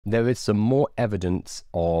There is some more evidence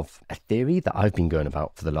of a theory that I've been going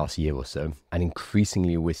about for the last year or so, and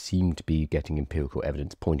increasingly we seem to be getting empirical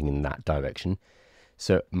evidence pointing in that direction.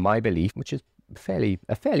 So my belief, which is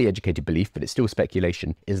a fairly educated belief, but it's still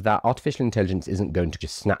speculation, is that artificial intelligence isn't going to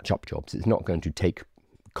just snatch up jobs. It's not going to take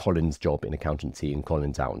Colin's job in accountancy and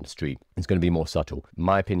Colin's out on the street. It's going to be more subtle.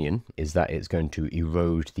 My opinion is that it's going to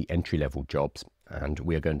erode the entry-level jobs, and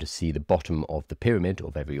we are going to see the bottom of the pyramid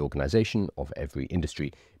of every organization, of every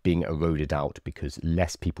industry, being eroded out because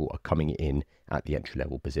less people are coming in at the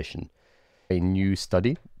entry-level position. A new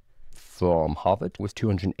study from Harvard with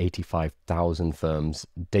 285,000 firms,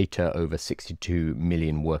 data over 62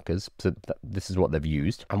 million workers. So this is what they've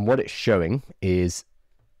used. And what it's showing is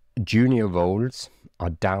junior roles are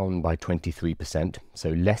down by 23%. So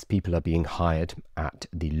less people are being hired at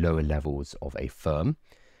the lower levels of a firm,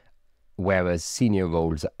 whereas senior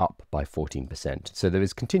roles are up by 14%. So there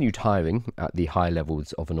is continued hiring at the high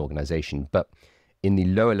levels of an organization, but in the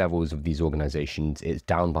lower levels of these organizations, it's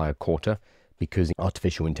down by a quarter because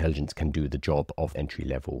artificial intelligence can do the job of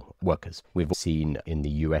entry-level workers. We've seen in the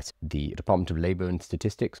US, the Department of Labor and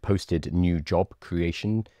Statistics posted new job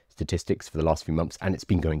creation statistics for the last few months, and it's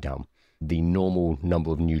been going down. The normal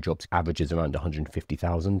number of new jobs averages around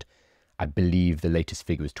 150,000. I believe the latest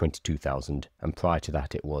figure is 22,000, and prior to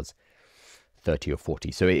that it was 30 or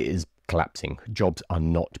 40. So it is collapsing. Jobs are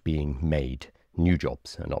not being made. New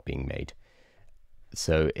jobs are not being made.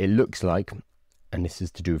 So it looks like, and this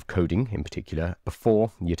is to do with coding in particular,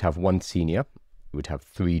 before you'd have one senior, you would have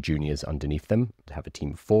 3 juniors underneath them, to have a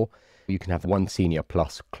team of 4. You can have one senior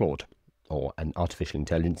plus Claude or an artificial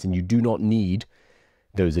intelligence, and you do not need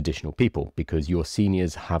those additional people because your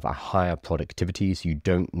seniors have a higher productivity, so you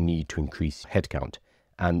don't need to increase headcount.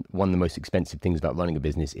 And one of the most expensive things about running a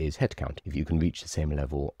business is headcount. If you can reach the same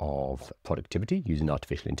level of productivity using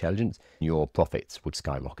artificial intelligence, your profits would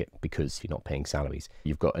skyrocket because you're not paying salaries.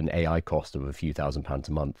 You've got an AI cost of a few £1,000s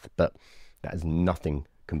a month, but that is nothing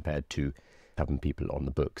compared to having people on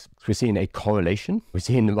the books. So we're seeing a correlation. We're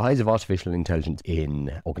seeing the rise of artificial intelligence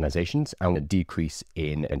in organizations and a decrease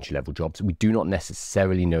in entry-level jobs. We do not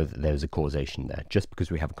necessarily know that there's a causation there. Just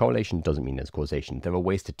because we have a correlation doesn't mean there's causation. There are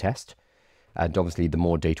ways to test. And obviously, the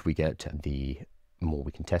more data we get, the more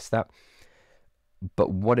we can test that.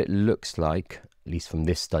 But what it looks like, at least from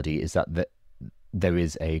this study, is that there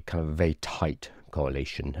is a kind of very tight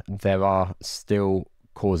correlation. There are still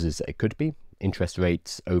causes that it could be. Interest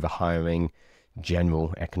rates, overhiring,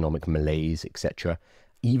 general economic malaise, etc.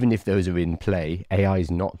 Even if those are in play, AI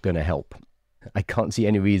is not going to help. I can't see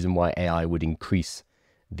any reason why AI would increase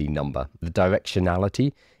the number. The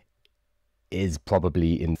directionality is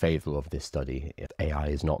probably in favor of this study. AI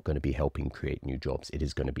is not going to be helping create new jobs. It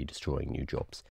is going to be destroying new jobs.